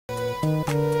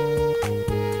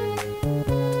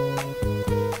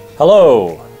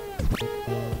Hello.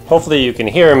 Hopefully you can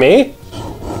hear me.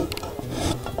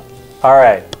 All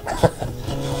right.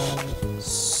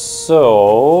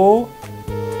 So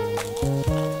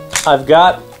I've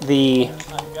got the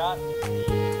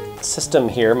system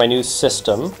here, my new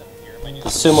system, the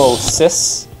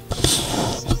Sumosys,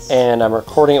 and I'm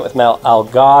recording it with my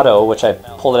Elgato, which I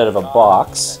pulled out of a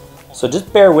box. So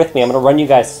just bear with me. I'm going to run you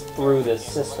guys through this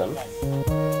system.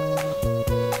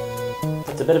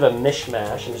 It's a bit of a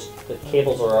mishmash, and the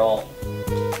cables are all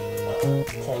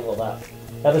tangled up.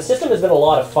 Now the system has been a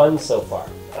lot of fun so far.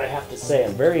 I have to say,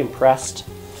 I'm very impressed.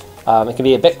 It can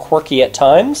be a bit quirky at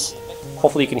times.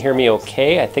 Hopefully you can hear me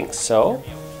okay. I think so.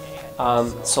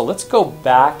 So let's go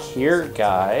back here,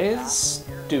 guys.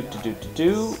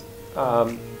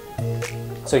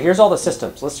 So here's all the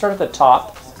systems. Let's start at the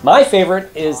top. My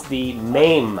favorite is the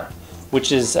MAME,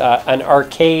 which is an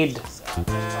arcade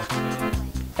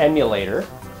emulator.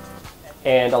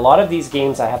 And a lot of these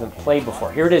games I haven't played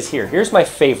before. Here it is here. Here's my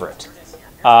favorite.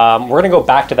 We're going to go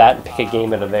back to that and pick a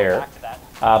game out of there.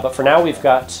 But for now we've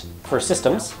got, for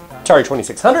systems, Atari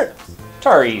 2600,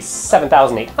 Atari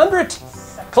 7800,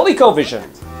 ColecoVision,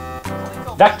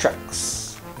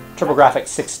 Vectrex, TurboGrafx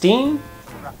 16,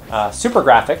 Super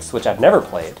Graphics, which I've never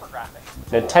played,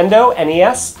 Nintendo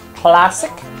NES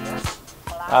Classic.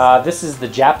 This is the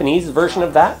Japanese version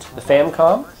of that, the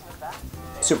Famicom.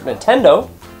 Super Nintendo,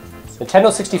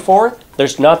 Nintendo 64.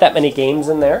 There's not that many games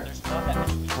in there.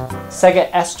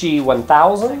 Sega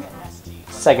SG-1000,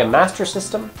 Sega Master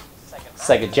System,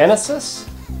 Sega Genesis,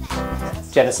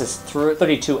 Genesis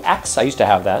 32X. I used to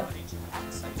have that.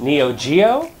 Neo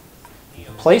Geo,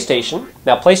 PlayStation.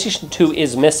 Now PlayStation 2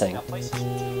 is missing.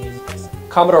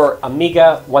 Commodore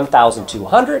Amiga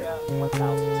 1200.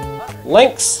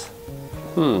 Lynx.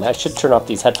 I should turn off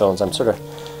these headphones.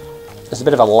 There's a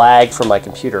bit of a lag from my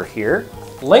computer here.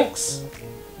 Lynx,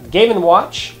 Game &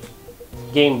 Watch,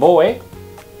 Game Boy,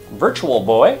 Virtual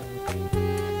Boy.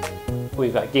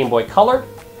 We've got Game Boy Color,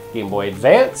 Game Boy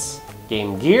Advance,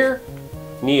 Game Gear,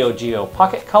 Neo Geo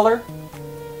Pocket Color,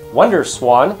 Wonder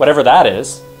Swan, whatever that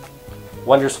is,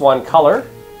 Wonder Swan Color,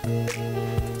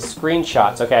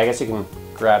 screenshots. Okay, I guess you can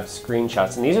grab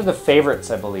screenshots. And these are the favorites,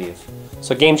 I believe.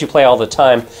 So games you play all the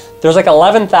time. There's like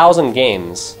 11,000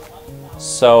 games.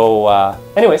 So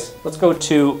anyways, let's go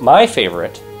to my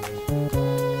favorite,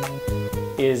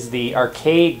 is the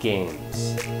arcade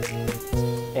games.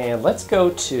 And let's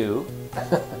go to,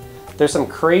 there's some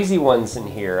crazy ones in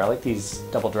here. I like these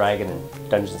Double Dragon and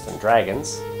Dungeons and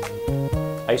Dragons.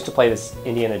 I used to play this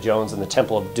Indiana Jones and the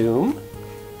Temple of Doom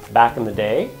back in the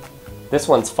day. This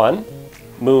one's fun,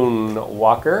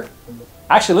 Moonwalker.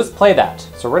 Actually, let's play that.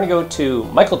 So we're gonna go to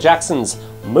Michael Jackson's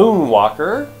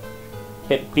Moonwalker.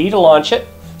 Hit B to launch it.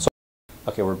 So,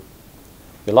 okay,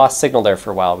 we lost signal there for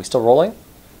a while. Are we still rolling?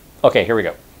 Okay, here we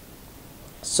go.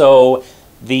 So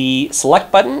the select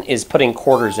button is putting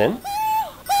quarters in,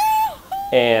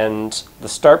 and the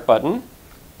start button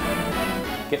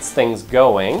gets things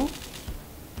going,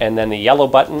 and then the yellow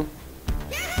button,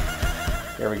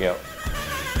 here we go.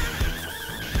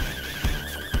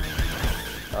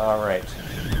 All right.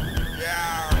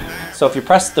 So if you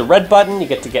press the red button, you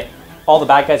get all the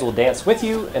bad guys will dance with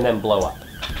you and then blow up.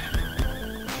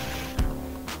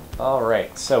 All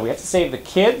right, so we have to save the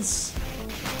kids.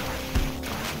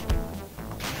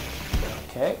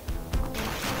 Okay.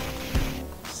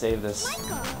 Save this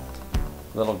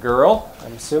little girl,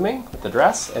 I'm assuming, with the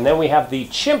dress. And then we have the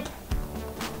chimp.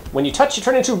 When you touch, you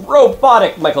turn into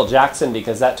robotic Michael Jackson,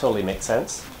 because that totally makes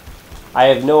sense. I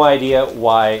have no idea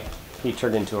why he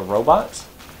turned into a robot.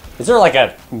 Is there like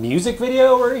a music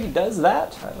video where he does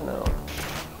that? I don't know.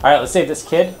 All right, let's save this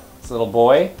kid. It's a little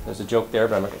boy. There's a joke there,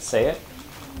 but I'm not gonna say it.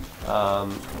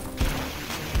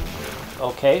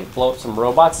 Okay, blow up some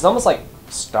robots. It's almost like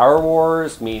Star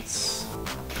Wars meets,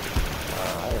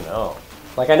 I don't know.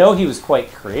 Like, I know he was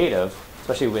quite creative,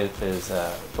 especially with his,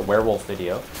 the werewolf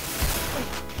video.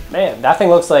 Man, that thing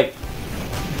looks like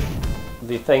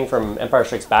the thing from Empire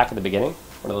Strikes Back at the beginning.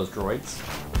 One of those droids.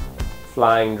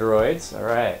 Flying droids, all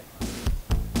right.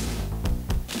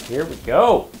 Here we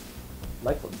go.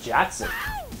 Michael Jackson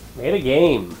made a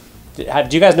game.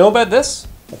 Did you guys know about this?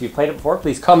 If you've played it before,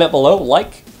 please comment below,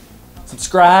 like,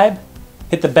 subscribe,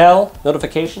 hit the bell,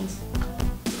 notifications.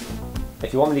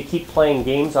 If you want me to keep playing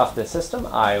games off this system,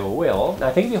 I will. Now,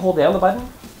 I think if you hold down the button,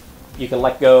 you can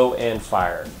let go and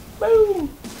fire. Boom!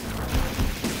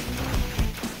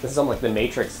 This is almost like the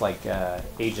Matrix, like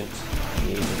agent.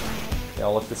 The agent. They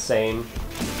all look the same.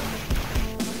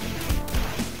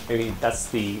 Maybe that's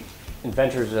the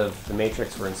inventors of the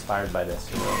Matrix were inspired by this.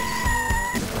 Who knows?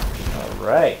 All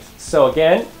right. So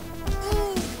again,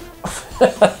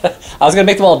 I was gonna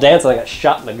make them all dance and I got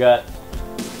shot in the gut.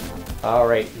 All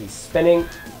right, he's spinning.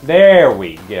 There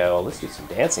we go. Let's do some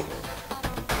dancing here.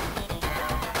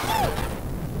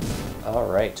 All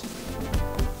right.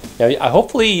 Now,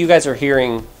 hopefully you guys are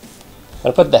hearing. I'm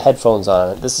gonna put the headphones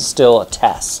on. This is still a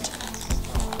test.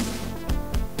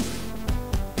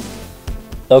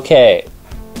 Okay.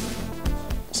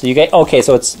 So you get okay.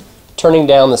 So it's turning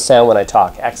down the sound when I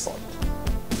talk. Excellent.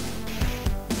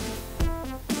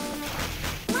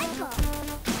 Michael.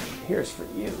 Here's for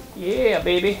you. Yeah,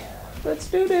 baby. Let's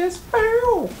do this.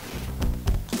 Bow.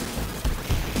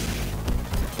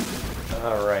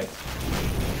 All right.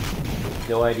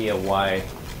 No idea why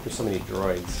there's so many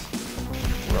droids,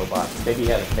 robots. Maybe he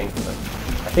had a thing for them.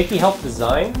 I think he helped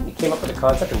design. He came up with a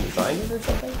concept and designed it or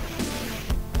something.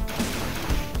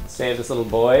 Save this little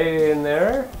boy in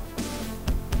there.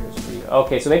 Here's for you.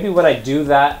 Okay, so maybe when I do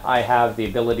that, I have the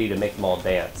ability to make them all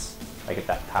dance. I get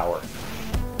that power.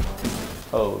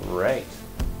 Oh, right.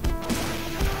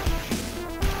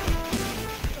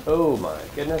 Oh my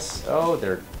goodness. Oh,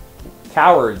 they're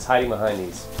cowards hiding behind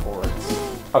these boards.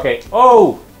 Okay.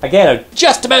 Oh! Again, I'm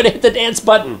just about to hit the dance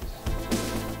button.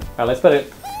 All right, let's put a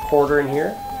quarter in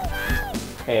here.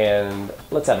 And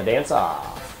let's have a dance off.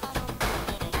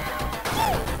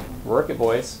 Work it,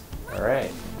 boys. All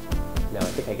right. Now I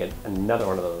think I get another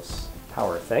one of those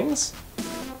power things.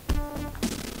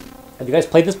 Have you guys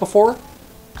played this before?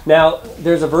 Now,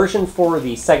 there's a version for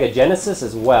the Sega Genesis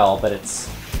as well, but it's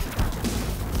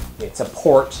a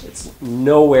port. It's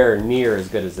nowhere near as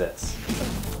good as this.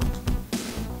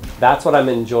 That's what I'm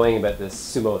enjoying about this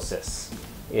Sumosys,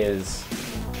 is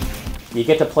you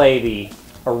get to play the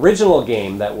original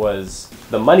game that was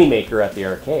the moneymaker at the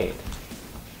arcade.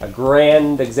 A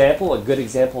grand example, a good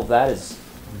example of that is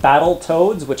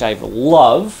Battletoads, which I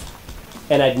love,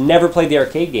 and I'd never played the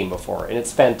arcade game before, and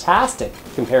it's fantastic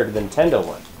compared to the Nintendo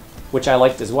one, which I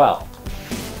liked as well.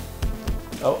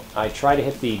 Oh, I try to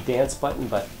hit the dance button,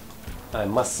 but I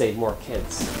must save more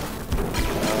kids.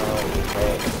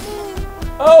 Okay.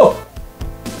 Oh!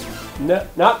 No,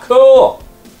 not cool!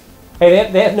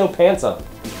 Hey, they have no pants on.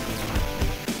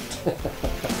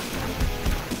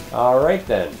 All right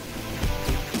then.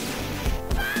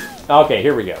 Okay,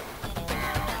 here we go.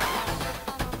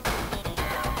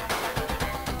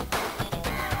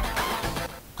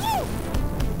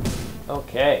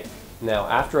 Okay, now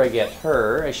after I get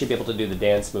her, I should be able to do the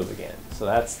dance move again. So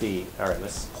that's the, all right,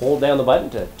 let's hold down the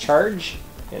button to charge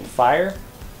and fire.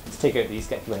 Let's take out these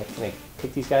guys. Can I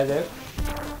kick these guys out?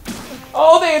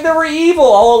 Oh, they were evil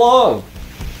all along.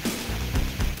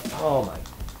 Oh my,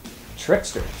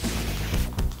 tricksters.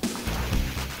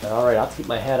 All right, I'll keep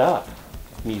my head up.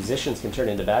 Musicians can turn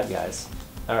into bad guys.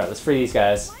 All right, let's free these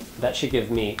guys. That should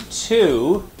give me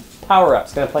 2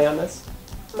 power-ups. Can I play on this?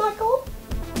 Michael?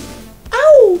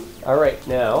 Ow! All right,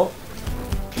 now,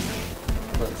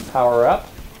 let's power up.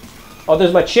 Oh,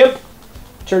 there's my chimp.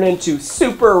 Turn into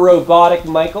super robotic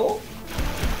Michael.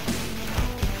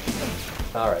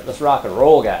 All right, let's rock and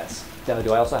roll, guys. Now,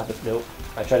 do I also have to, nope.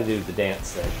 I try to do the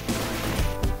dance thing.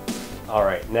 All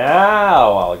right,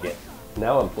 now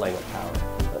I'm playing with power.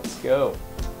 Let's go.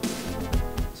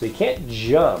 So you can't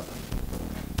jump.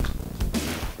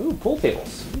 Ooh, pool table,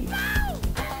 sweet.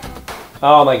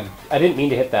 Oh my, I didn't mean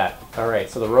to hit that. All right,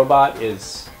 so the robot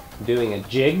is doing a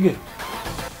jig.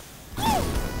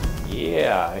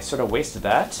 Yeah, I sort of wasted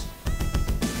that.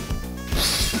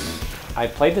 I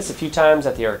played this a few times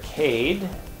at the arcade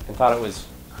and thought it was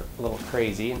a little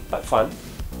crazy, but fun.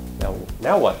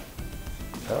 Now what?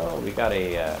 Oh, we got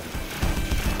a, I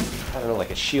don't know,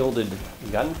 like a shielded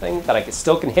gun thing that I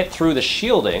still can hit through the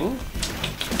shielding.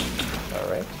 All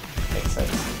right, makes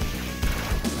sense.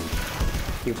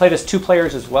 You can play this 2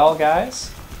 players as well,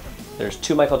 guys. There's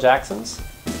 2 Michael Jacksons.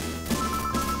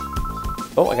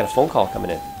 Oh, I got a phone call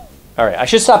coming in. All right, I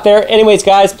should stop there. Anyways,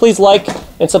 guys, please like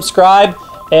and subscribe,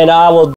 and I will